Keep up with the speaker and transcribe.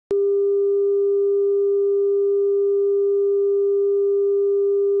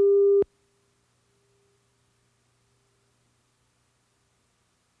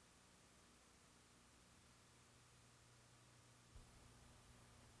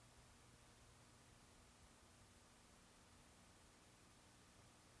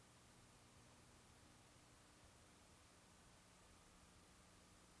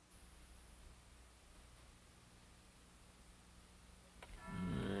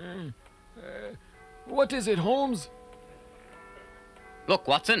What is it, Holmes? Look,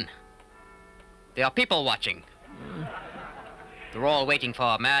 Watson. There are people watching. They're all waiting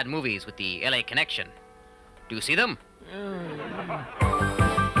for Mad Movies with the LA Connection. Do you see them?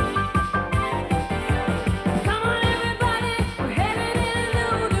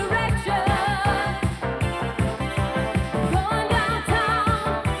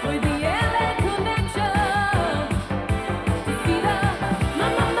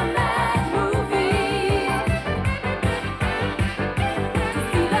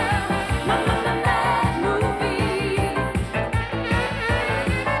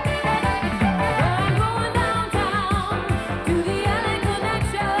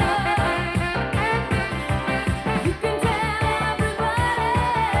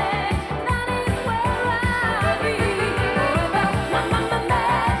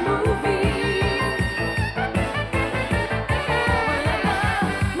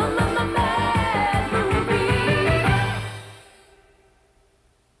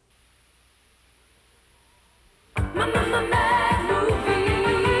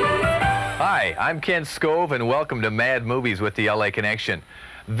 Hi, I'm Ken Scove, and welcome to Mad Movies with the LA Connection.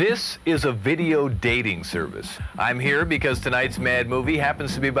 This is a video dating service. I'm here because tonight's Mad Movie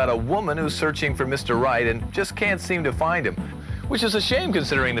happens to be about a woman who's searching for Mr. Right and just can't seem to find him, which is a shame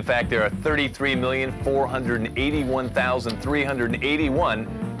considering the fact there are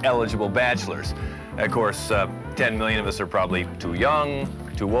 33,481,381 eligible bachelors. Of course, 10 million of us are probably too young,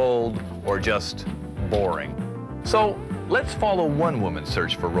 too old, or just boring. So let's follow one woman's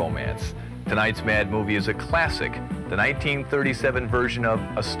search for romance. Tonight's Mad Movie is a classic, the 1937 version of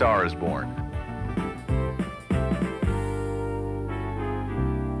A Star is Born.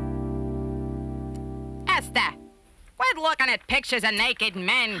 Esther, quit looking at pictures of naked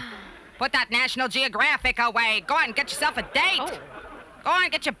men. Put that National Geographic away. Go out and get yourself a date. Oh. Go on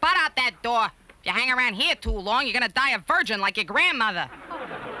and get your butt out that door. If you hang around here too long, you're gonna die a virgin like your grandmother.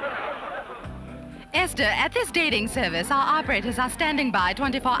 Esther, at this dating service, our operators are standing by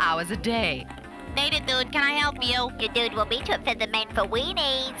 24 hours a day. Data dude, can I help you? Your dude will meet you at the main for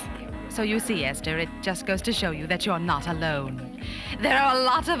weenies. So you see, Esther, it just goes to show you that you're not alone. There are a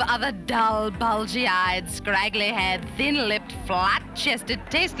lot of other dull, bulgy-eyed, scraggly-haired, thin-lipped, flat-chested,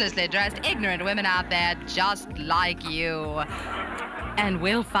 tastelessly dressed, ignorant women out there just like you. And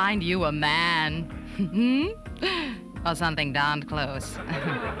we'll find you a man. Or something darned close.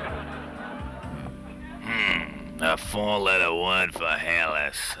 A four-letter word for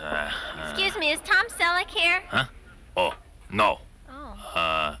hairless. Excuse me, is Tom Selleck here? Huh? Oh, no.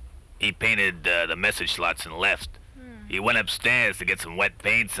 Oh. He painted the message slots and left. He went upstairs to get some wet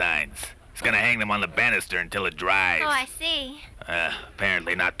paint signs. He's gonna hang them on the banister until it dries. Oh, I see.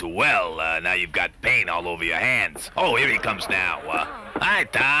 Apparently not too well. Now you've got paint all over your hands. Oh, here he comes now. Hi,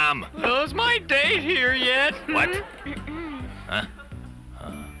 Tom. Is my date here yet? What? Huh?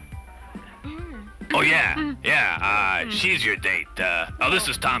 Oh, yeah. She's your date. This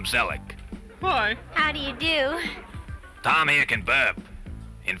is Tom Selleck. Hi. How do you do? Tom here can burp.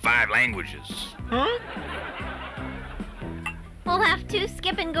 In 5 languages. Huh? We'll have 2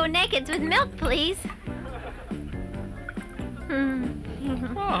 skip and go nakeds with milk, please.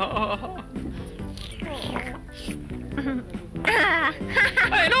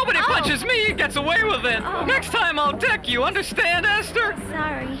 Hey, nobody punches me, he gets away with it. Next time I'll deck you, understand, Esther?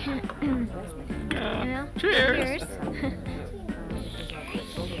 Sorry. Well, Cheers.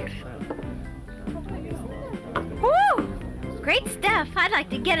 Woo! Great stuff. I'd like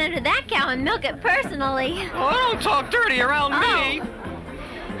to get under that cow and milk it personally. Oh, don't talk dirty around me.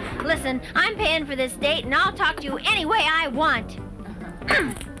 Listen, I'm paying for this date, and I'll talk to you any way I want.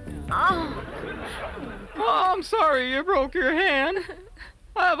 Oh, I'm sorry you broke your hand.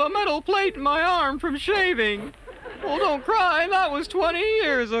 I have a metal plate in my arm from shaving. Well, don't cry. That was 20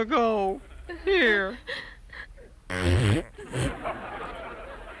 years ago. Here.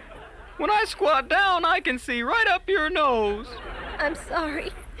 When I squat down, I can see right up your nose. I'm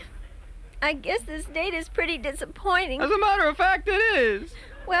sorry. I guess this date is pretty disappointing. As a matter of fact, it is.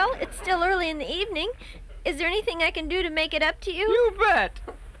 Well, it's still early in the evening. Is there anything I can do to make it up to you? You bet.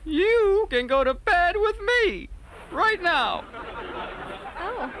 You can go to bed with me. Right now.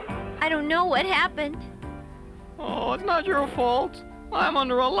 Oh, I don't know what happened. Oh, it's not your fault. I'm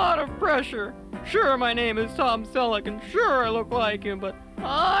under a lot of pressure. Sure, my name is Tom Selleck, and sure I look like him, but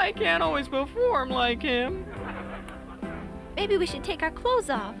I can't always perform like him. Maybe we should take our clothes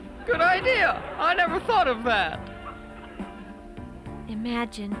off. Good idea. I never thought of that.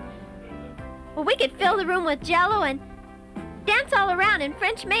 Imagine. Well, we could fill the room with Jell-O and dance all around in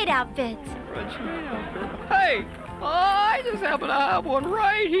French maid outfits. French maid outfit. Hey, I just happen to have one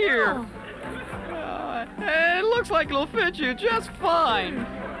right here. Oh. It looks like it'll fit you just fine.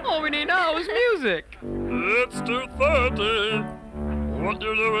 All we need now is music. It's 2:30. What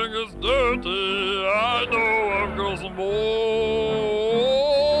you're doing is dirty. I know of girls and boys.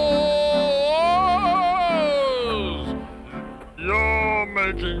 You're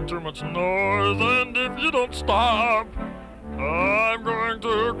making too much noise, and if you don't stop, I'm going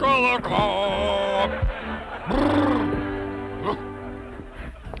to call a cop.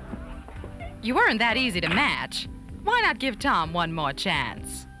 You weren't that easy to match. Why not give Tom one more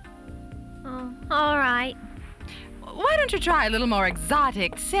chance? Oh, all right. Why don't you try a little more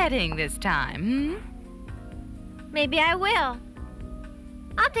exotic setting this time, Maybe I will.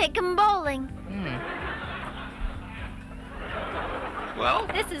 I'll take him bowling. Well,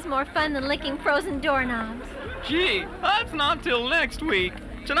 This is more fun than licking frozen doorknobs. gee, that's not till next week.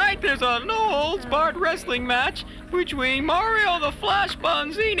 Tonight there's a no-holds-barred wrestling match between Mario the Flash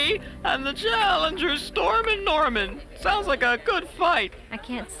Bonzini and the challengers Storm and Norman. Sounds like a good fight. I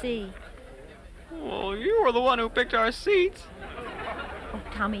can't see. Well, you were the one who picked our seats. Oh,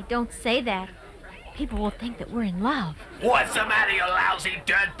 Tommy, don't say that. People will think that we're in love. What's the matter, you lousy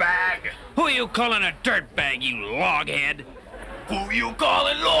dirtbag? Who you calling a dirtbag, you loghead? Who you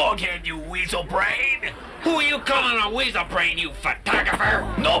calling loghead, you weasel brain? Who you calling a weasel brain, you photographer?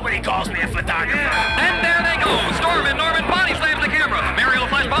 Nobody calls me a photographer. And there they go. Storm and Norman body slam the camera. Mario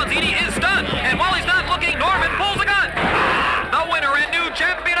Flash Bonzini is stunned. And while he's not looking, Norman pulls a gun. The winner and new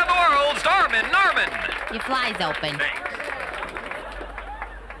champion of the world, Storm and Norman. Your fly's open.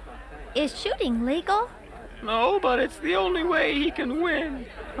 Is shooting legal? No, but it's the only way he can win.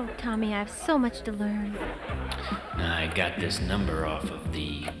 Oh, Tommy, I have so much to learn. I got this number off of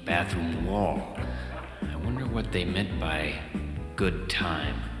the bathroom wall. I wonder what they meant by good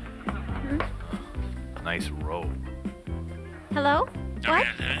time. Nice robe. Hello? What?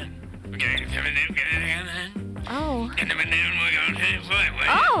 Oh. Oh.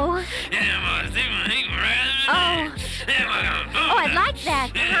 Oh, I'd like that.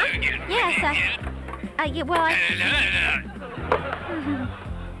 Huh? Yes, yeah, well,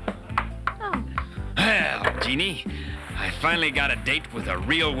 Oh. Well, Jeannie, I finally got a date with a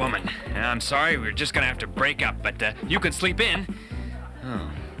real woman. I'm sorry, we're just gonna have to break up, but you can sleep in. Oh,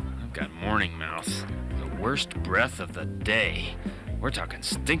 I've got morning mouth. The worst breath of the day. We're talking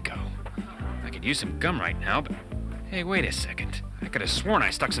stinko. I could use some gum right now, but hey, wait a second. I could have sworn I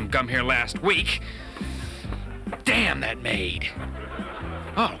stuck some gum here last week. Damn that maid.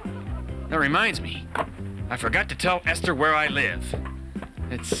 Oh, that reminds me. I forgot to tell Esther where I live.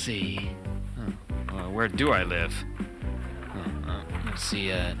 Let's see. Where do I live? Let's see,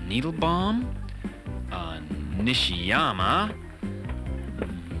 Needlebaum, Nishiyama,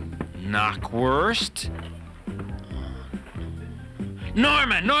 Knockwurst.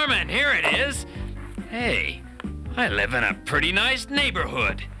 Norman, here it is. Hey, I live in a pretty nice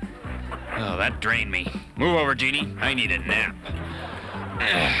neighborhood. Oh, that drained me. Move over, Jeannie. I need a nap.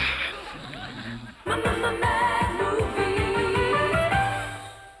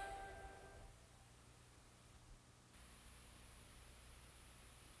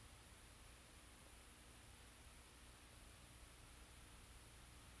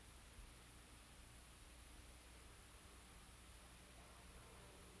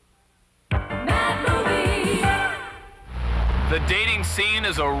 The dating scene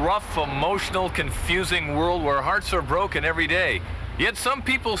is a rough, emotional, confusing world where hearts are broken every day. Yet some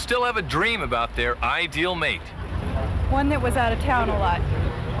people still have a dream about their ideal mate. One that was out of town a lot.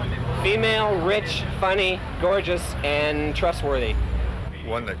 Female, rich, funny, gorgeous, and trustworthy.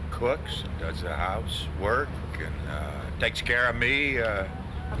 One that cooks, does the house work, and takes care of me.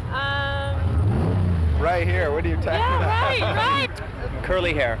 Right here, what are you talking about? Yeah, right.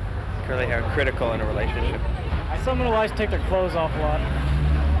 Curly hair, critical in a relationship. Someone who likes to take their clothes off a lot.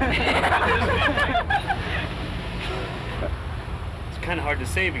 It's kind of hard to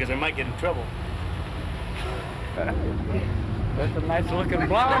say because I might get in trouble. That's a nice looking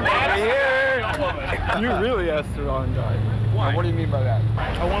blonde right here. You really asked the wrong guy. Why? What do you mean by that?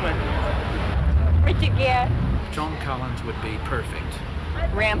 A woman. Richard Gere. John Collins would be perfect.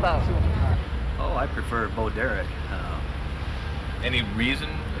 Rambo. Oh, I prefer Bo Derek. Any reason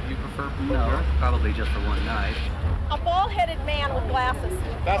that you prefer Bo No, Derek? probably just for one night. A bald-headed man with glasses.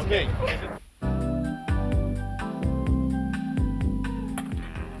 That's me.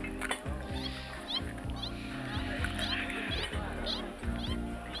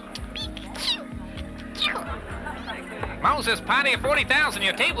 Moses, party of 40,000.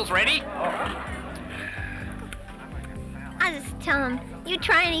 Your table's ready. I'll just tell him, you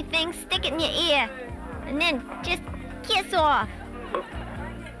try anything, stick it in your ear. And then just kiss off.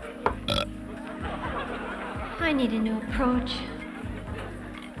 I need a new approach.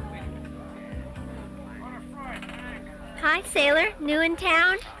 Hi, sailor. New in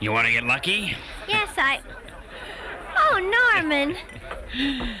town? You want to get lucky? Yes, Oh, Norman.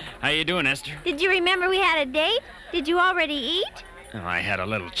 How you doing, Esther? Did you remember we had a date? Did you already eat? Oh, I had a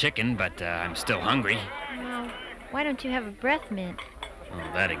little chicken, but I'm still hungry. Well, why don't you have a breath mint?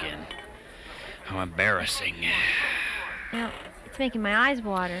 Oh, that again. How embarrassing. Well, it's making my eyes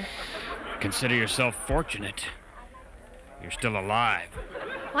water. Consider yourself fortunate. You're still alive.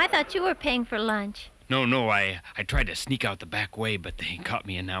 Well, I thought you were paying for lunch. No, I tried to sneak out the back way, but they caught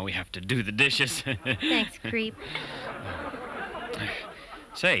me, and now we have to do the dishes. Thanks, creep.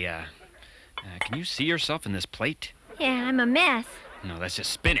 Say, can you see yourself in this plate? Yeah, I'm a mess. No, that's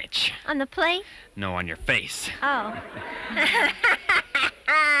just spinach. On the plate? No, on your face. Oh.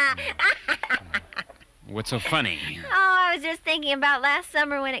 What's so funny? Oh, I was just thinking about last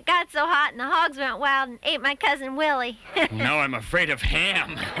summer when it got so hot and the hogs went wild and ate my cousin Willie. Now I'm afraid of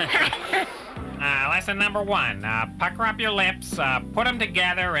ham. Lesson number 1. Pucker up your lips, put them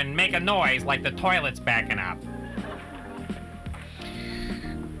together, and make a noise like the toilet's backing up.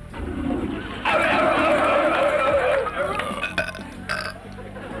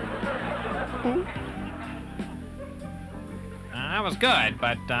 That was good,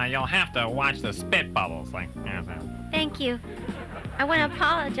 but you'll have to watch the spit bubbles. Thank you. I want to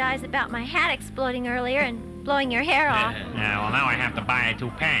apologize about my hat exploding earlier and blowing your hair off. Yeah, well, now I have to buy a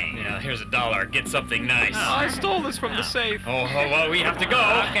toupee. Yeah, here's $1. Get something nice. Oh, I stole this from the safe. Oh, well, we have to go.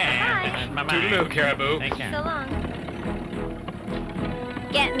 Okay. Bye-bye. Toodaloo, Caribou. Take care. So long.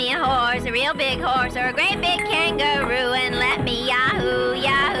 Get me a horse, a real big horse, or a great big kangaroo, and let me yahoo,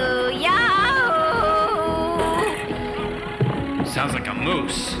 yahoo, yahoo! Sounds like a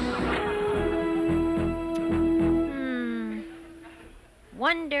moose.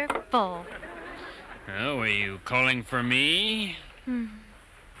 Wonderful. Oh, were you calling for me? It's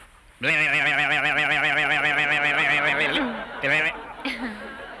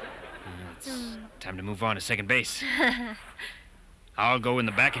time to move on to second base. I'll go in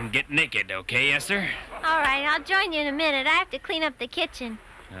the back and get naked, okay, Esther? All right, I'll join you in a minute. I have to clean up the kitchen.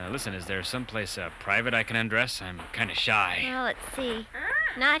 Listen, is there someplace private I can undress? I'm kind of shy. Well, let's see.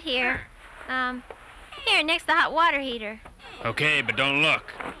 Not here. Here, next to the hot water heater. Okay, but don't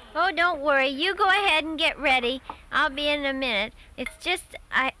look. Oh, don't worry. You go ahead and get ready. I'll be in a minute. It's just,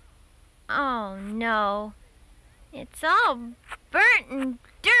 Oh, no. It's all burnt and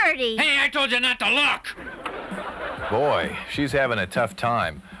dirty. Hey, I told you not to look! Boy, she's having a tough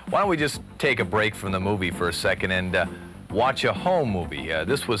time. Why don't we just take a break from the movie for a second and watch a home movie?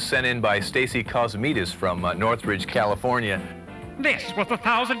 This was sent in by Stacy Cosmides from Northridge, California. This was the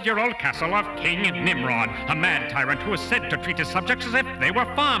 1,000-year-old castle of King Nimrod, a mad tyrant who was said to treat his subjects as if they were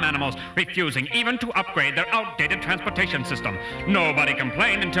farm animals, refusing even to upgrade their outdated transportation system. Nobody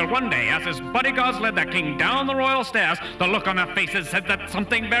complained until one day, as his bodyguards led their king down the royal stairs, the look on their faces said that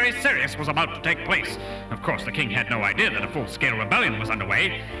something very serious was about to take place. Of course, the king had no idea that a full-scale rebellion was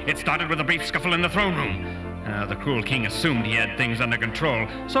underway. It started with a brief scuffle in the throne room. The cruel king assumed he had things under control,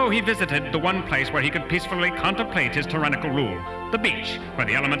 so he visited the one place where he could peacefully contemplate his tyrannical rule, the beach, where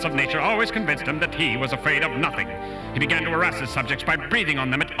the elements of nature always convinced him that he was afraid of nothing. He began to harass his subjects by breathing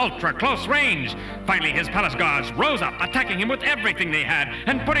on them at ultra-close range. Finally, his palace guards rose up, attacking him with everything they had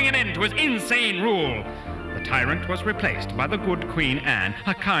and putting an end to his insane rule. The tyrant was replaced by the good Queen Anne,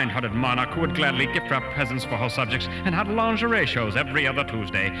 a kind-hearted monarch who would gladly gift her presents for her subjects and had lingerie shows every other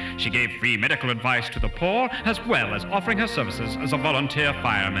Tuesday. She gave free medical advice to the poor, as well as offering her services as a volunteer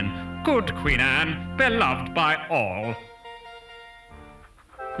fireman. Good Queen Anne, beloved by all.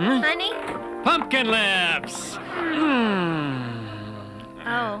 Honey? Pumpkin lips!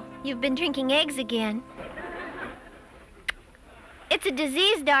 Oh, you've been drinking eggs again. It's a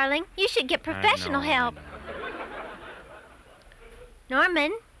disease, darling. You should get professional help.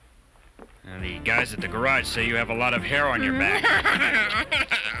 Norman? The guys at the garage say you have a lot of hair on your back.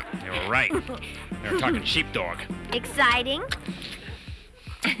 They were right. They were talking sheepdog. Exciting.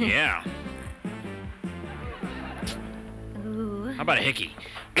 Yeah. Ooh. How about a hickey?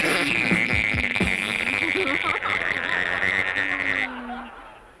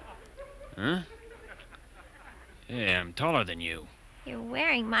 Huh? Yeah, I'm taller than you. You're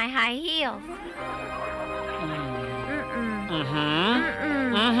wearing my high heels.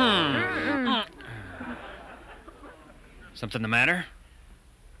 Something the matter?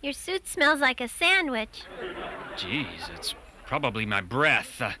 Your suit smells like a sandwich. Jeez, it's probably my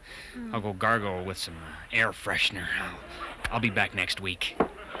breath. I'll go gargle with some air freshener. I'll be back next week.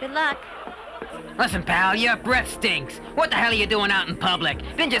 Good luck. Listen, pal, your breath stinks. What the hell are you doing out in public?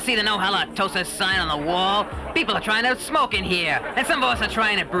 Didn't you see the no halitosis sign on the wall? People are trying to smoke in here, and some of us are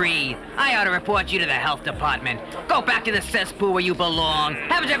trying to breathe. I ought to report you to the health department. Go back to the cesspool where you belong.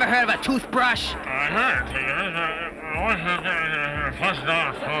 Haven't you ever heard of a toothbrush?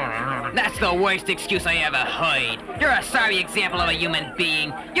 That's the worst excuse I ever heard. You're a sorry example of a human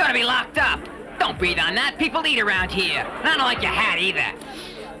being. You ought to be locked up. Don't breathe on that. People eat around here. And I don't like your hat either.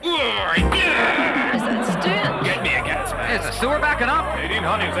 What is that stench? Get me a gas mask. Is the sewer backing up? 18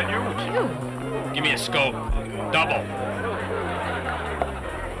 honey, is that you? Give me a scope. Double.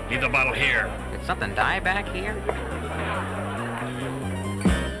 Leave the bottle here. Did something die back here?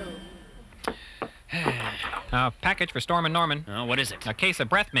 Package for Storm and Norman. Oh, what is it? A case of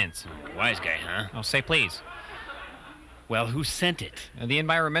breath mints. Wise guy, huh? Oh, say please. Well, who sent it? The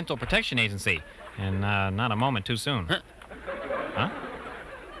Environmental Protection Agency. And not a moment too soon. Huh?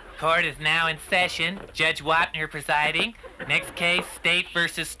 Court is now in session. Judge Wapner presiding. Next case, State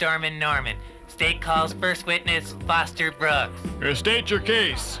versus Storm and Norman. State calls first witness Foster Brooks. State your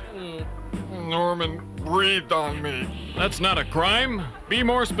case. Norman breathed on me. That's not a crime. Be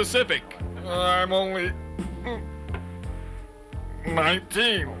more specific. I'm only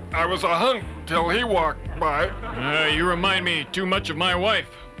 19. I was a hunk till he walked by. You remind me too much of my wife.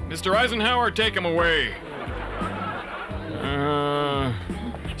 Mr. Eisenhower, take him away.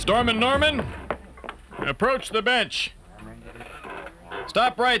 Storm and Norman, approach the bench.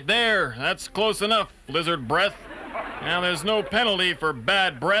 Stop right there. That's close enough, lizard breath. Now, there's no penalty for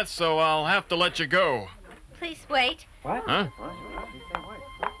bad breath, so I'll have to let you go. Please wait. What? Huh?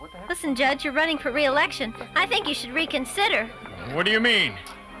 Listen, Judge, you're running for re-election. I think you should reconsider. What do you mean?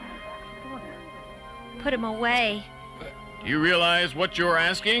 Put him away. Do you realize what you're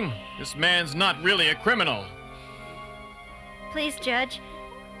asking? This man's not really a criminal. Please, Judge.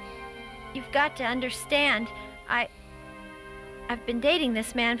 You've got to understand. I've been dating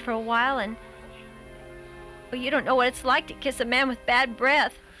this man for a while, and well, you don't know what it's like to kiss a man with bad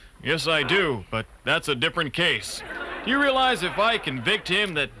breath. Yes, I do, but that's a different case. Do you realize if I convict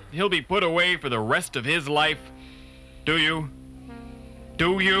him that he'll be put away for the rest of his life? Do you?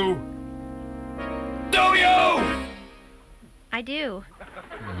 Do you? Do you? I do.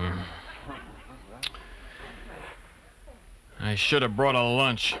 I should have brought a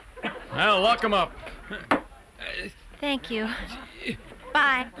lunch. I'll lock him up. Thank you.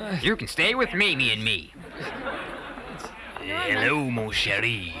 Bye. You can stay with me and me. Hello, mon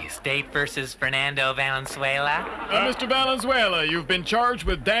chéri. State versus Fernando Valenzuela. Mr. Valenzuela, you've been charged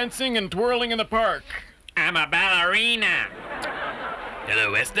with dancing and twirling in the park. I'm a ballerina.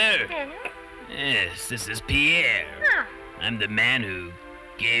 Hello, Esther. Hello. Yes, this is Pierre. I'm the man who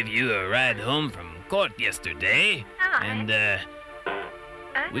gave you a ride home from court yesterday. Hi. And,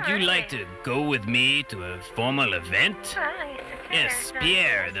 would you like to go with me to a formal event? Yes,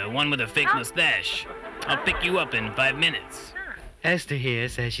 Pierre, the one with the fake mustache. I'll pick you up in 5 minutes. Esther here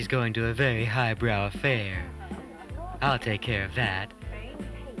says she's going to a very highbrow affair. I'll take care of that.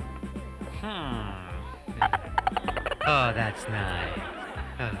 Oh, that's nice.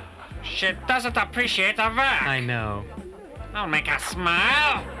 Oh. She doesn't appreciate the work. I know. I'll make her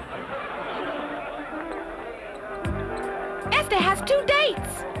smile. Esther has 2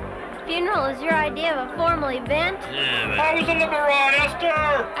 dates. Funeral is your idea of a formal event? I was a liberal, Esther!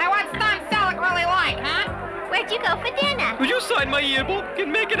 Hey, what's Don Selleck really like, huh? Where'd you go for dinner? Would you sign my yearbook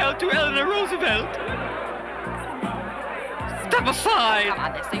and make it out to Eleanor Roosevelt? Step aside! Come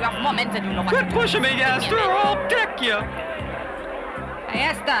on, Esther, you have more men than you know what Quit to do. pushing me, Esther, or I'll deck you! Hey,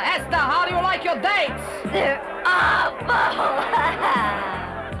 Esther, how do you like your dates? They're awful!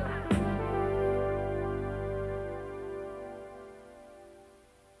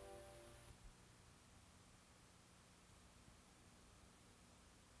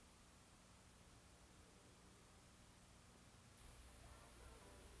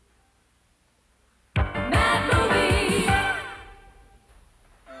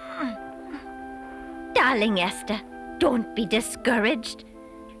 Darling Esther, don't be discouraged.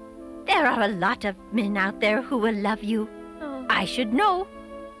 There are a lot of men out there who will love you. I should know.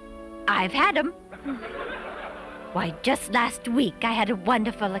 I've had them. Why, just last week I had a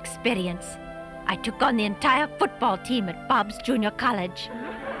wonderful experience. I took on the entire football team at Bob's Junior College.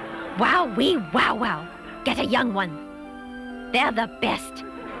 Wowee, wow, wow. Get a young one. They're the best.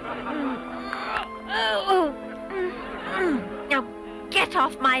 Now get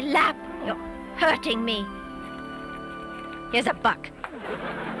off my lap. You're hurting me. Here's a buck.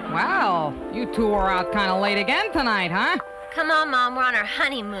 Well, you two were out kind of late again tonight, huh? Come on, Mom. We're on our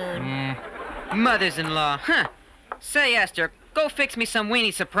honeymoon. Mothers-in-law, huh? Say, Esther, go fix me some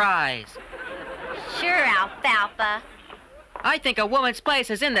weenie surprise. Sure, Alfalfa. I think a woman's place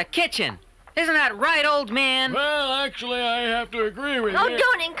is in the kitchen. Isn't that right, old man? Well, actually, I have to agree with Oh, you.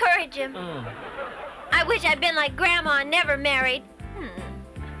 don't encourage him. I wish I'd been like Grandma and never married.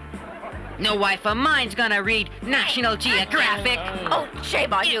 No wife of mine's gonna read National Geographic. Oh,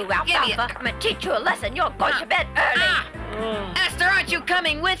 shame on you, Alfalfa. I'm gonna teach you a lesson. You're going to bed early. Esther, aren't you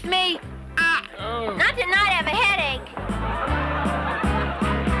coming with me? Not tonight, I have a headache.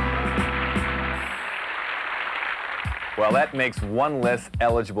 Well, that makes one less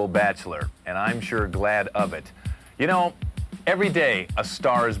eligible bachelor, and I'm sure glad of it. You know, every day a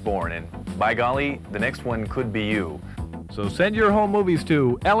star is born, and by golly, the next one could be you. So send your home movies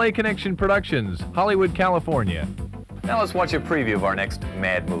to LA Connection Productions, Hollywood, California. Now let's watch a preview of our next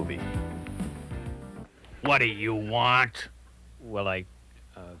mad movie. What do you want? Well,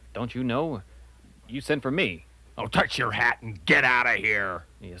 don't you know? You sent for me. Oh, touch your hat and get out of here.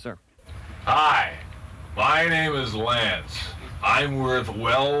 Yes, sir. Hi, my name is Lance. I'm worth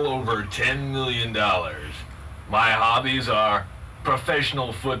well over $10 million. My hobbies are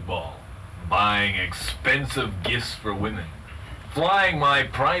professional football, buying expensive gifts for women, flying my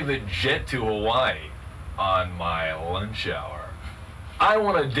private jet to Hawaii on my lunch hour. I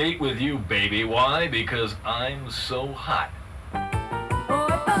want to date with you, baby. Why? Because I'm so hot.